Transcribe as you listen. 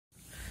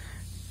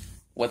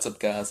What's up,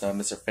 guys?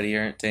 Mr. Freddy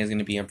here. Today's going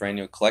to be a brand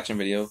new collection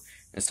video.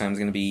 This time is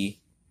going to be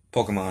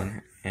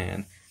Pokemon,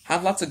 and I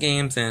have lots of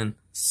games and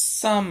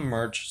some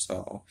merch,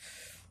 so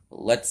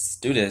let's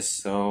do this.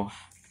 So,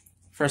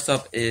 first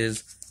up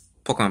is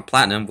Pokemon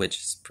Platinum, which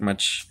is pretty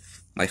much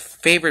my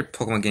favorite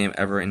Pokemon game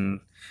ever,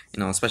 and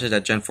especially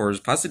that Gen 4 is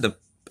possibly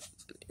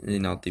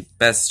the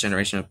best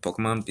generation of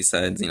Pokemon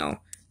besides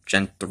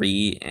Gen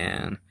 3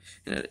 and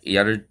the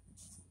other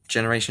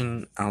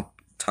generation I'll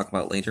talk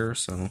about later.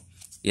 So,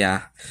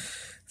 yeah.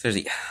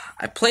 Seriously,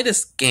 I played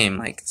this game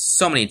like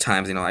so many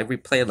times. I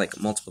replayed like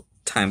multiple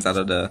times out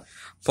of the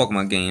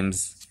Pokemon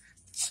games.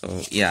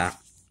 So yeah,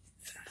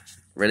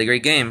 really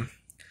great game.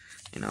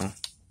 You know,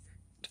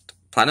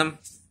 Platinum,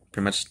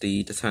 pretty much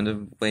the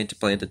definitive way to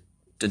play the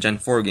Gen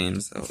 4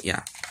 games. So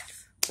yeah,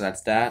 so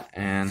that's that.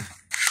 And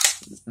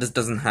this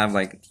doesn't have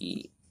like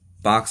the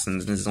box,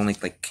 and this only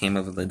like came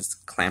with this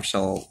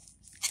clamshell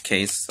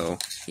case. So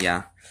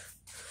yeah.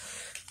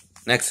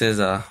 Next is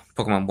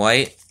Pokemon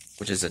White,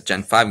 which is a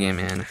Gen 5 game,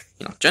 and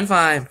Gen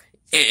 5,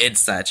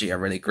 it's actually a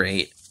really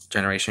great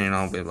generation,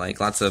 with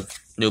like lots of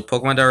new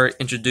Pokemon that are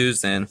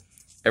introduced and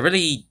a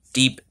really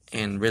deep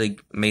and really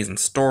amazing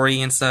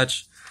story and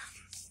such.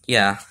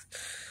 Yeah,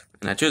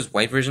 and I chose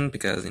White version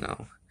because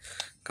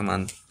come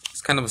on,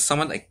 it's kind of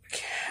somewhat like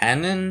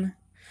canon,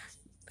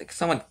 by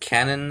some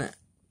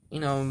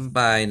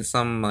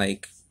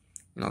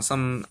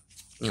some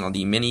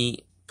the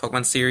mini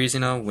Pokemon series,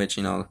 which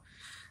I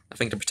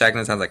think the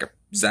protagonist has like a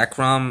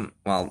Zekrom,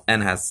 while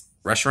N has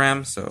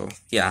Reshiram, so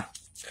yeah.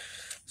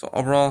 So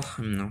overall,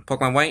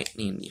 Pokemon White,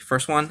 the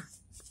first one,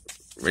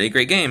 really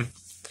great game.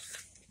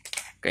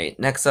 Great,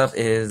 next up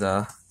is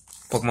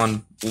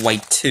Pokemon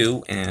White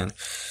 2, and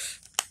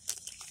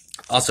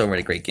also a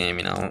really great game,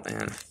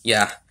 and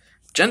yeah.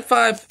 Gen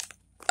 5,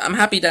 I'm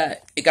happy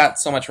that it got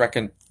so much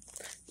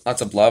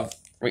lots of love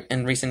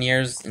in recent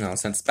years,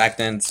 since back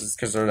then it's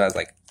considered as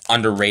like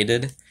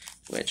underrated,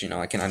 which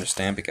I can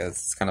understand because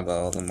it's kind of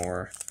a little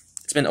more.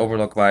 It's been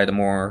overlooked by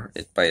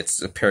its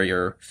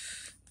superior,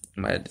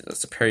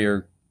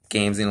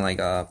 games, like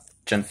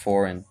Gen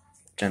 4 and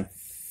Gen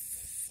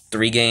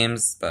 3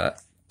 games. But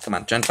come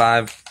on, Gen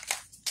 5,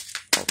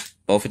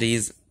 both of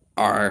these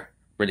are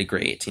really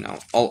great.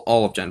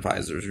 All of Gen 5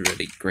 is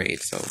really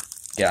great. So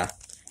yeah,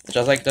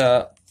 just like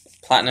the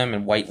Platinum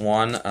and White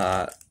one,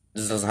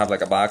 this doesn't have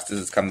like a box. This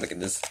is comes like in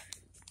this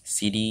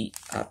CD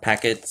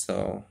packet.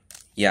 So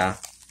yeah.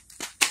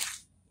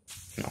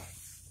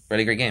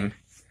 Really great game.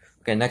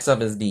 Okay, next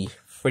up is the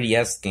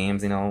 3DS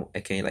games,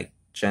 aka like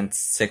Gen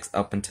 6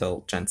 up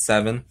until Gen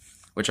 7,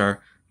 which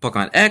are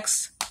Pokemon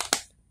X.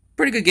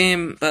 Pretty good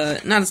game,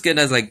 but not as good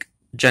as like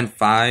Gen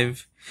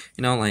 5.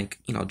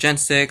 Gen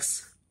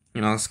 6,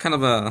 it's kind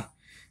of a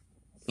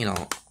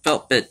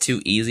felt a bit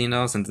too easy,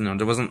 since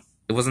it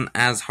wasn't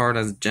as hard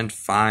as Gen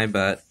 5,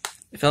 but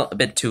it felt a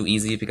bit too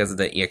easy because of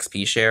the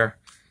EXP share.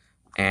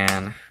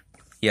 And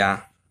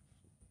yeah.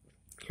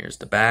 Here's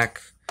the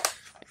back.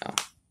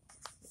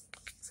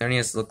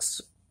 Xerneas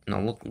looks,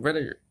 look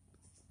rather,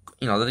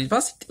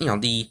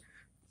 the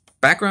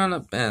background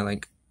of,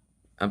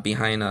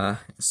 behind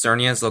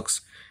Xerneas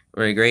looks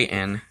really great,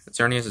 and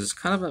Xerneas is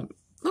kind of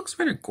looks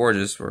rather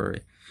gorgeous for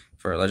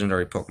a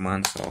legendary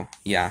Pokemon. So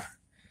yeah,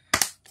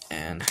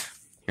 and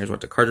here's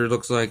what the cartridge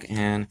looks like,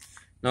 and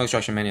no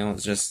instruction manual.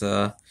 It's just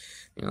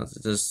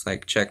just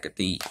like check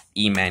the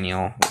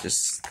e-manual, which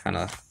is kind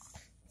of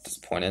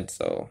disappointed.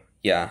 So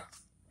yeah,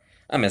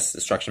 I miss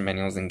instruction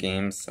manuals in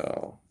games.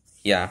 So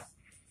yeah.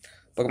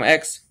 Pokemon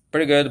X,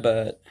 pretty good,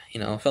 but,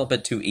 felt a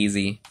bit too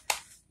easy.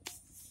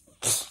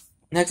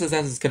 Next is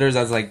Assassin's Killers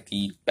as, like,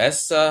 the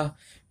best,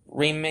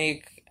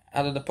 remake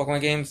out of the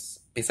Pokemon games,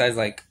 besides,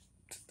 like,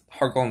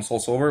 Heart Gold and Soul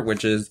Silver,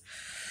 which is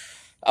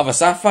Alpha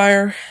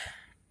Sapphire.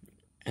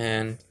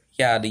 And,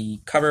 yeah, the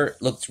cover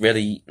looks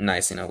really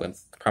nice,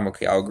 with Primal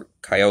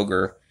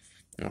Kyogre,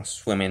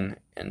 swimming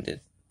in the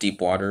deep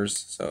waters.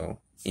 So,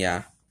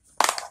 yeah.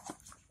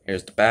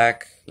 Here's the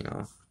back,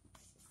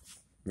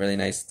 really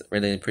nice.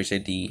 Really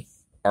appreciate the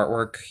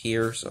artwork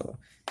here. So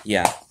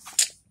yeah,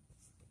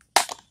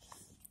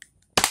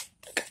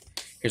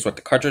 here's what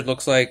the cartridge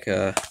looks like.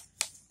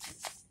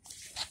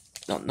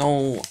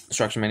 No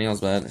instruction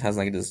manuals, but it has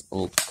like this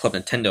little Club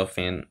Nintendo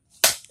fan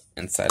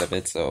inside of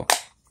it. So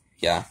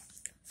yeah,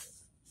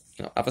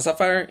 Alpha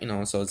Sapphire,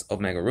 so it's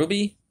Omega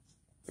Ruby,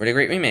 really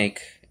great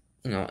remake.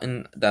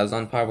 And that was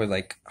on par with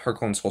like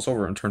Heart Gold and Soul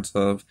Silver in terms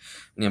of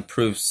the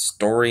improved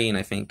story, and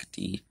I think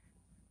the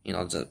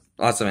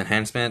lots of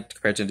enhancement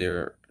compared to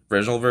their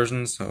original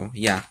versions. So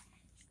yeah.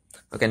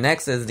 Okay,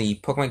 next is the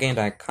Pokemon game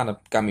that kind of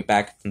got me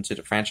back into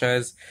the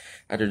franchise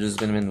after just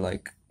been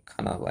like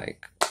kind of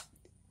like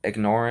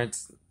ignore it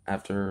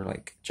after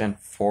like Gen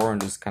 4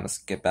 and just kind of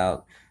skip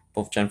out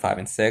both Gen 5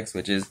 and 6,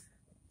 which is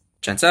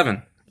Gen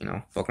 7.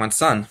 Pokemon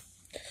Sun.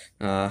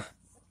 A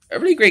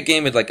really great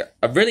game with like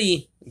a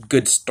really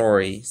good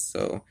story.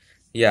 So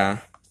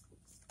yeah.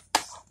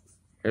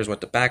 Here's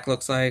what the back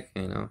looks like.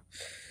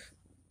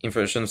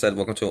 Info should have said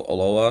welcome to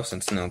Alola,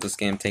 since this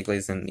game takes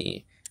place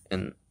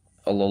in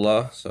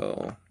Alola.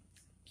 So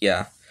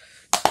yeah.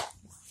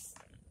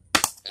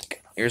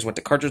 here's what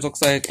the cartridge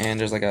looks like, and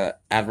there's like a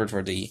advert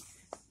for the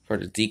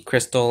Deep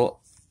Crystal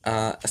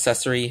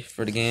accessory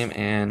for the game,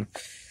 and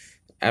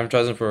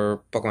advertising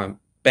for Pokemon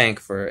Bank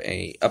for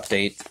a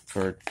update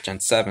for Gen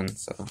 7.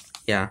 So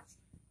yeah,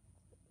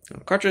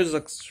 cartridge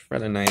looks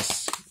rather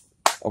nice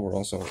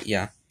overall. So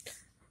yeah,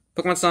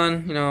 Pokemon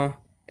Sun, a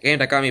game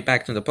that got me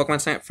back into the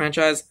Pokemon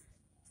franchise,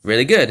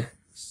 really good.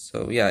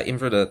 So yeah, even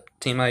for the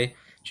team I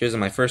chose in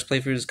my first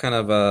playthrough is kind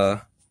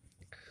of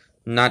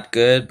not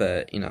good,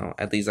 but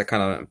at least I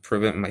kind of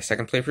improve it in my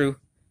second playthrough.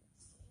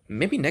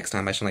 Maybe next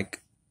time I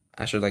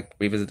should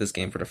revisit this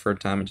game for the third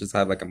time and just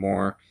have like a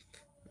more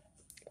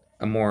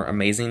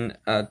amazing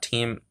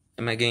team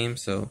in my game.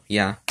 So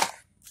yeah.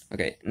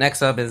 Okay,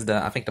 next up is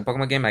I think the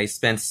Pokemon game I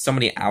spent so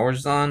many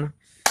hours on,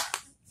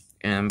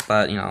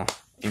 but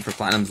in for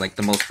Platinum's like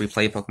the most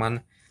replayed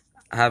Pokemon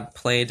I have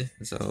played.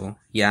 So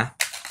yeah,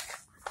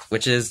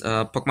 which is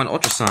Pokemon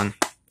Ultra Sun,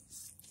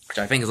 which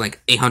I think is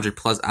like 800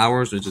 plus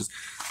hours, which is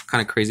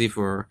kind of crazy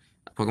for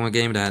a Pokemon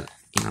game that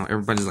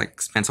everybody's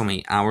like spent so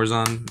many hours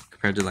on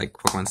compared to like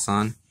Pokemon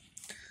Sun.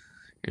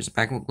 Here's the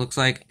pack looks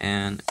like,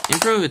 and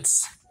intro,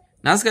 it's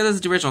not as good as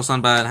the original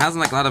Sun, but it has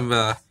like a lot of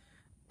a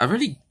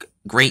really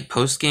great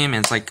post game,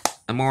 and it's like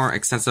a more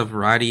extensive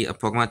variety of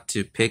Pokemon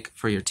to pick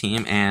for your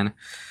team, and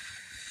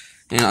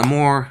a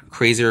more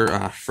crazier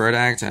third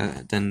act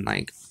than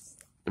like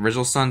the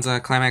original Sun's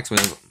climax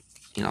with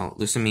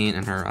Lusamine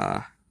and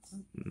her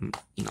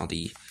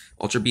the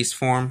Ultra Beast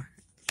form.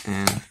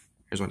 And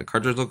here's what the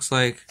cartridge looks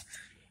like.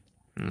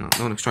 No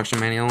instruction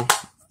manual,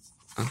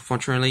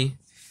 unfortunately.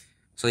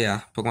 So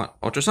yeah, Pokemon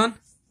Ultra Sun,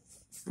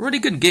 really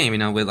good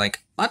game, with like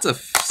lots of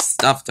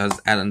stuff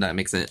that's added that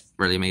makes it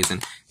really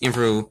amazing. Even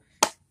for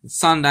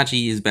Sun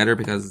actually is better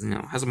because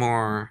has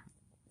a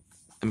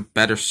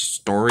better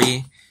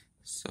story.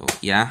 So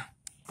yeah.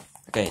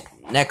 Okay,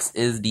 next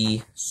is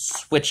the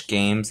Switch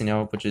games,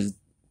 which is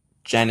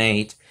Gen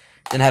 8.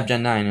 Didn't have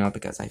Gen 9,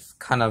 because I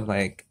kind of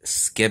like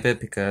skip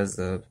it because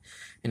of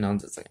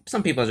just like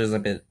some people are just a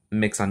bit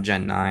mixed on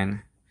Gen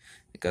 9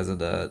 because of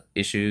the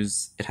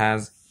issues it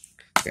has.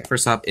 Okay,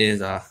 first up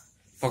is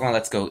Pokemon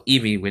Let's Go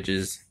Eevee, which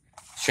is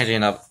strangely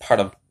enough part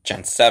of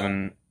Gen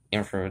 7,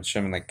 for it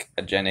should be like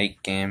a Gen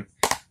 8 game,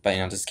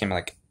 but this came out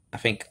like I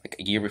think like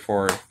a year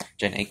before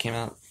Gen 8 came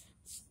out.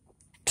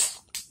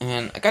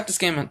 And I got this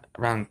game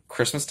around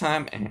Christmas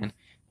time, and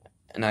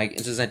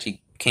it just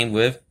actually came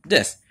with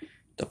this,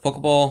 the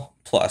Pokeball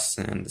Plus,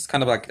 and it's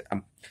kind of like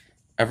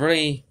a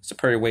very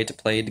superior way to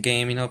play the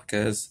game,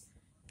 because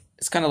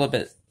it's kind of a little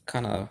bit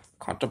kind of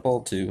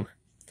comfortable to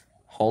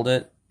hold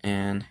it,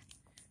 and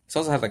it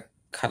also has like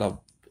kind of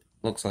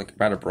looks like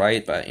rather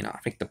bright, but I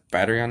think the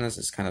battery on this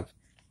is kind of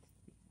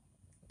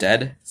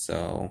dead.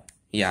 So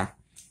yeah,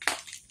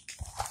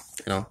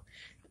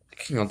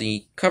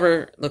 the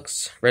cover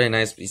looks really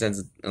nice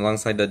besides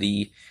alongside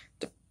the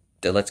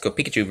Let's Go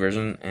Pikachu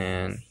version,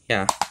 and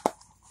yeah,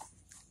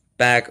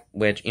 back,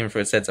 which even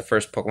though it said it's the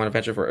first Pokemon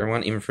adventure for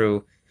everyone, even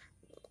through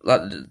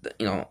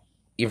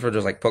even for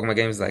just like Pokemon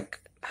games like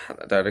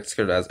that are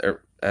considered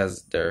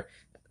as their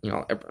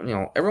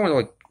everyone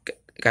like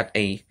got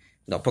a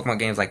Pokemon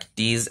games like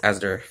these as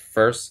their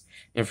first,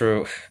 and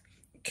for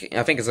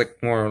I think it's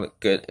like more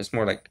good. It's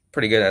more like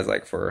pretty good as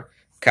like for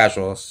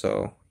casual.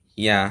 So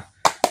yeah,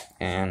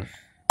 and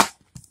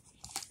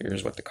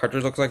here's what the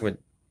cartridge looks like with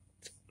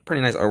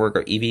pretty nice artwork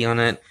of Eevee on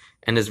it,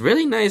 and this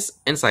really nice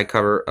inside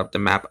cover of the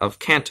map of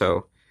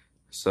Kanto.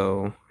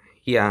 So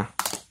yeah,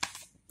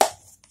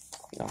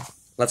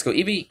 Let's Go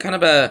Eevee, kind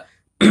of a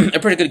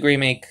pretty good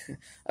remake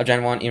of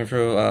Gen 1, even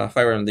through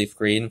Fire and Leaf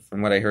Green.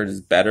 From what I heard,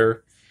 is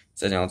better.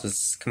 So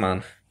just come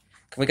on,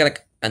 can we get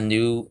like a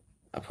new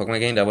Pokemon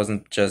game that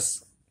wasn't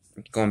just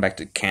going back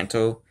to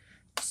Kanto?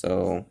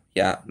 So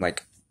yeah,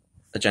 like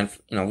a Gen,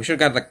 we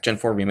should have got like Gen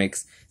 4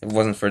 remakes if it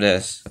wasn't for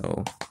this.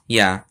 So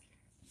yeah,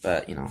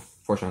 but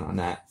fortunate on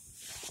that.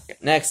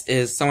 Next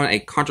is somewhat a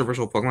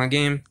controversial Pokemon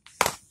game,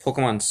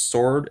 Pokemon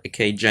Sword,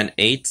 aka Gen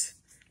 8,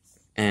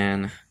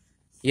 and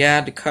yeah,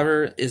 the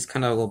cover is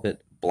kind of a little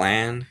bit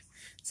bland,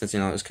 since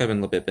it's could have been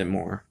a little bit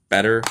more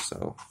better.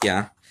 So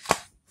yeah,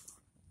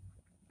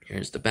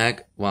 here's the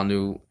back. While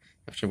new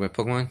after with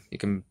Pokemon, you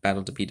can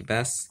battle to be the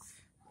best,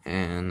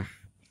 and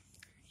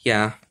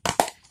yeah,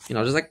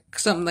 just like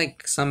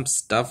some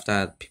stuff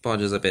that people are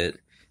just a bit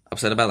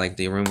upset about, like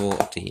the removal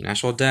of the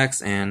national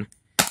decks, and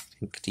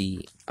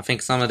I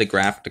think some of the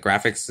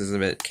graphics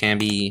is can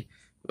be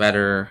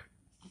rather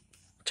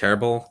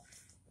terrible.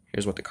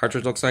 Here's what the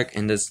cartridge looks like,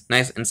 and this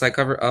nice inside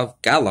cover of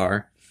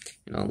Galar.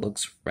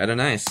 Looks rather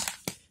nice.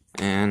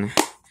 And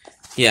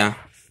yeah,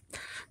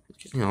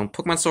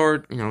 Pokemon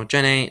Sword,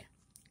 Gen 8,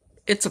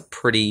 it's a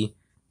pretty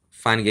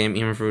fine game,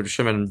 even if it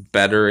should have been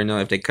better,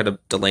 if they could have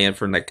delayed it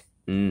for like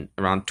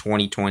around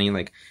 2020,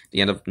 like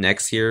the end of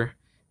next year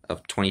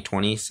of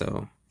 2020.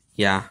 So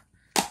yeah.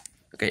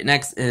 Okay,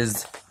 next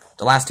is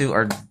the last two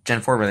are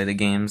Gen 4 related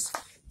games.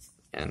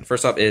 And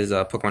first up is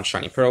Pokemon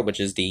Shiny Pearl, which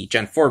is the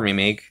Gen 4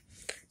 remake.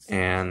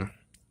 And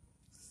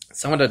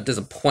somewhat a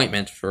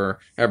disappointment for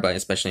everybody,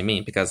 especially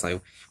me, because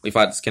like we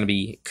thought it's could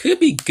be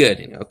good,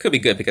 it could be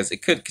good because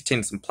it could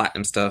contain some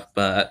platinum stuff,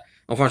 but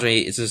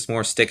unfortunately it's just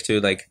more stick to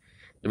like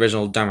the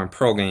original Diamond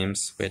Pearl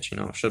games, which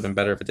should have been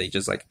better, but they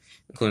just like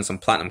included some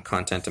platinum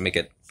content to make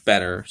it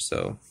better.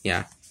 So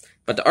yeah,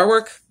 but the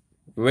artwork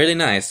really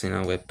nice,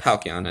 with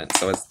Palkia on it.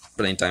 So it's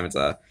Brilliant Diamond's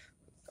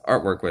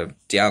artwork with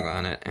Dialga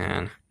on it,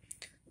 and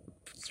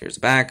here's the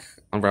back.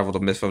 Unravel the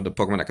myth of the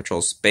Pokemon that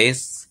controls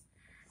space.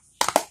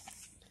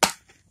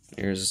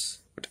 Here's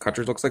what the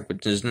cartridge looks like,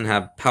 but just didn't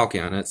have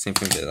Palkia on it. Same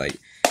thing with like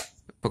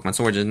Pokemon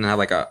Sword, just didn't have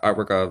like a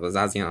artwork of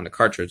Zacian on the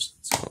cartridge.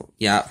 So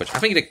yeah, which I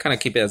think they kind of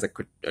keep it as a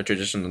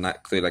tradition to not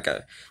include like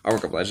a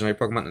artwork of legendary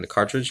Pokemon in the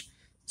cartridge.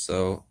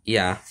 So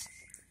yeah,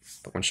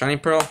 Pokemon Shining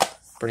Pearl,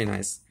 pretty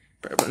nice.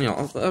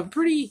 A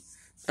pretty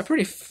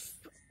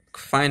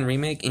fine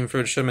remake. Even though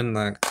it should have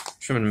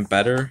been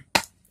better,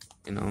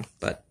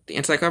 But the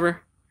inside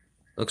cover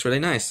looks really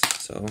nice.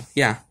 So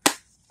yeah,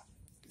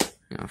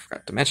 I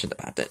forgot to mention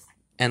about it.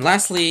 And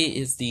lastly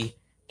is the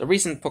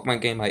recent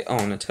Pokemon game I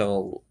own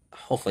until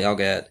hopefully I'll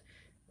get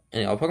a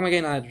Pokemon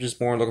game I'm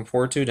just more looking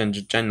forward to than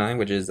Gen 9,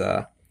 which is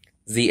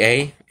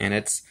ZA, and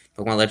it's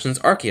Pokemon Legends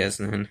Arceus,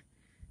 and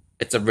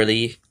it's a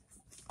really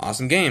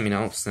awesome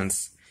game,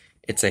 since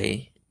it's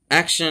a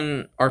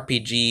action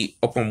RPG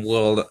open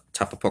world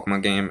type of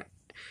Pokemon game,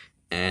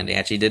 and they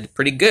actually did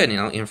pretty good,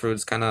 even though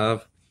it's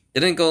it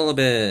didn't go a little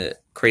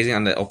bit crazy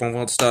on the open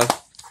world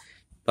stuff,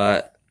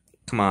 but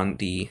come on,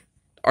 the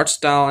art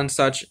style and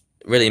such,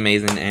 really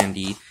amazing, and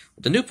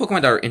the new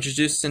Pokemon that are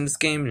introduced in this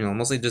game,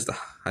 mostly just the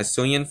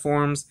Hisuian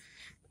forms,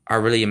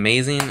 are really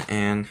amazing,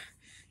 and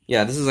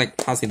yeah, this is like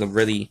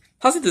possibly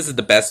this is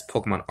the best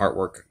Pokemon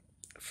artwork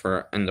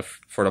for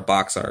the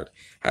box art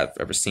I've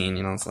ever seen.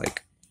 It's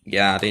like,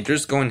 yeah, they're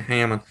just going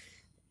ham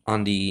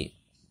on the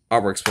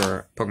artworks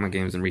for Pokemon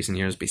games in recent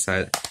years,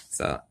 besides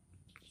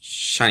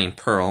Shining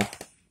Pearl,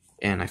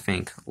 and I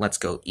think Let's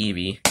Go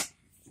Eevee.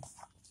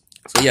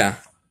 So yeah.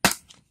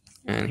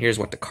 And here's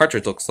what the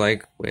cartridge looks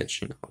like,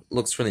 which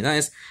looks really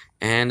nice,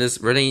 and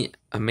this really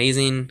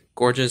amazing,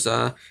 gorgeous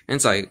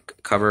inside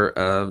cover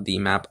of the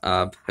map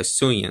of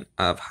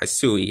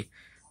Hisui.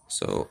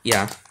 So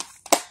yeah,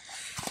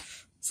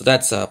 so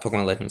that's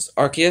Pokemon Legends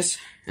Arceus,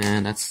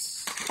 and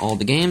that's all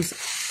the games.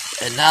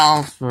 And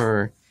now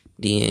for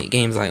the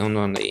games I own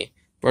on the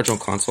Virtual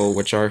Console,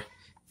 which are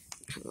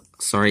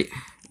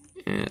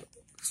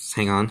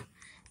hang on,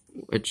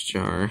 which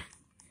are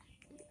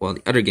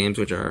the other games,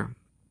 which are.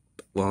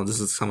 Well, this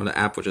is some of the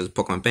app, which is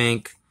Pokemon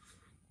Bank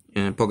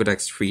and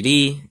Pokedex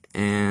 3D,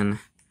 and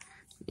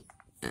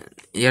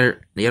the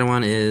other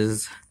one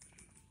is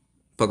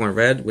Pokemon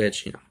Red,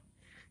 which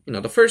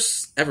the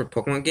first ever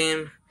Pokemon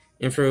game.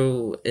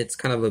 It's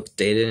kind of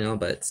updated,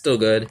 but it's still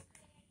good.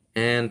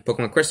 And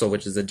Pokemon Crystal,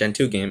 which is a Gen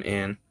 2 game,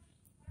 and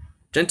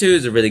Gen 2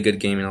 is a really good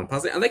game.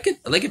 Possibly I like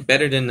it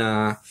better than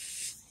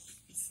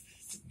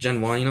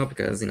Gen 1,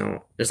 because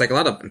there's like a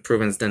lot of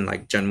improvements than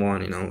like Gen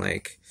 1,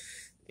 like.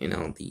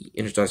 The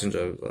introduction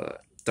of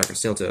Dark and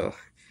Steel to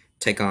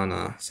take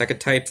on second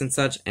types and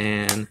such,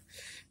 and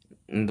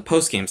the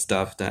post-game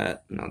stuff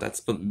that, that's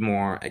a bit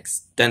more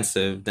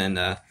extensive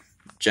than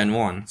Gen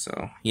 1,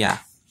 so yeah.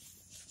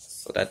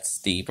 So that's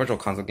the Virtual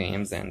Console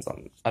games and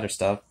some other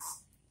stuff.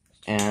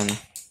 And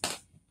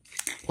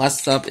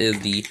last up is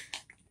the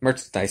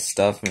merchandise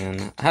stuff,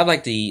 and I have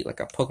like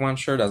a Pokemon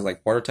shirt that's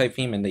like water type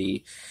theme, and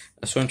the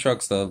swim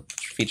trunks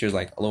features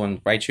like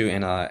Alolan Raichu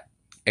and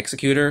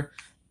Executor,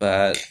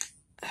 but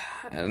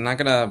I'm not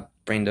gonna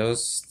bring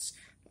those.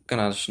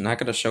 Not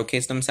gonna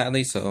showcase them,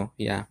 sadly. So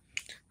yeah.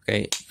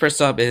 Okay.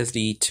 First up is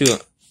the two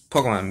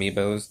Pokemon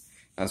amiibos.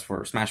 That's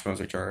for Smash Bros,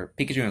 which are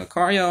Pikachu and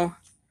Lucario.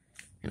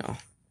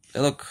 They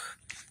look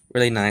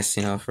really nice.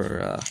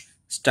 For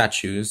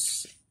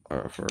statues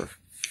or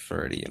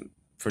for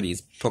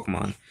these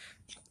Pokemon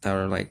that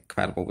are like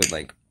compatible with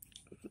like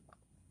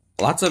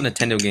lots of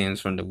Nintendo games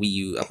from the Wii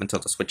U up until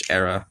the Switch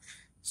era.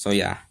 So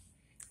yeah.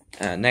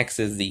 Next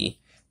is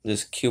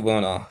this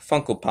Cubone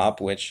Funko Pop,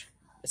 which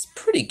is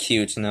pretty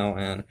cute,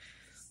 and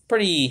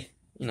pretty,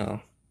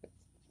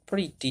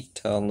 pretty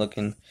detailed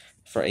looking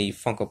for a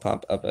Funko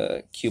Pop of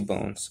a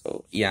Cubone.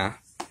 So yeah,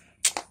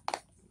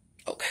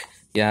 okay,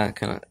 yeah,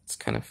 it's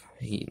kind of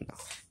he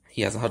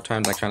has a hard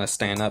time like trying to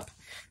stand up.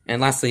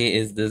 And lastly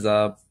is this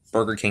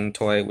Burger King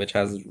toy, which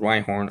has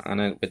Rhyhorn on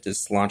it with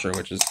this launcher,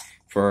 which is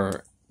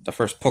for the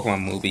first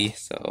Pokemon movie.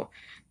 So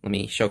let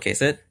me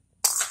showcase it.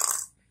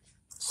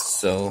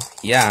 So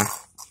yeah.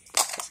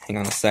 Hang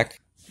on a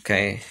sec.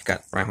 Okay,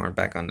 got Rhyhorn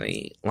back on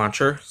the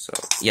launcher. So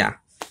yeah.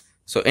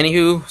 So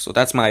anywho, so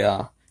that's my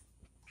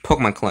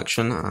Pokemon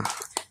collection.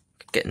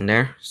 Getting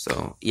there.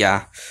 So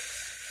yeah.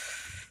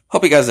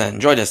 Hope you guys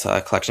enjoyed this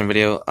collection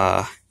video.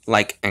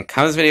 Like and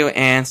comment this video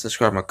and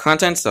subscribe for more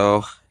content.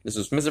 So this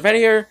was Mr. Freddy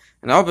here,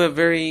 and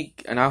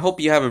I hope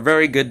you have a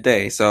very good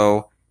day.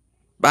 So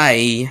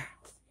bye.